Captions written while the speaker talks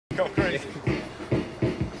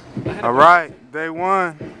All right, day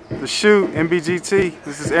one, the shoot, MBGT.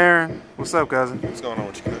 This is Aaron. What's up, cousin? What's going on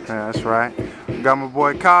with you guys? Yeah, that's right. We got my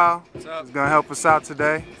boy Kyle. What's up? He's gonna help us out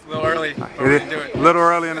today. It's a little early. A little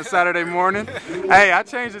early on a Saturday morning. Hey, I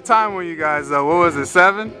changed the time on you guys though. What was it,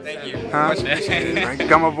 7? Thank you. Huh?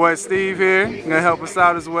 Got my boy Steve here. He's gonna help us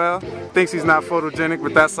out as well. Thinks he's not photogenic,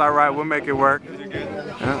 but that's all right. We'll make it work.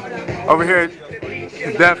 Yeah. Over here,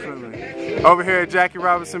 definitely. Over here at Jackie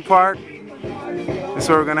Robinson Park. That's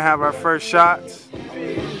where we're gonna have our first shots.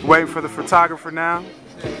 Waiting for the photographer now.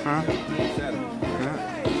 Huh?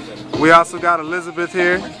 Yeah. We also got Elizabeth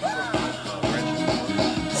here.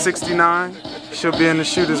 69. She'll be in the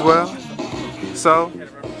shoot as well. So,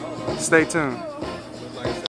 stay tuned.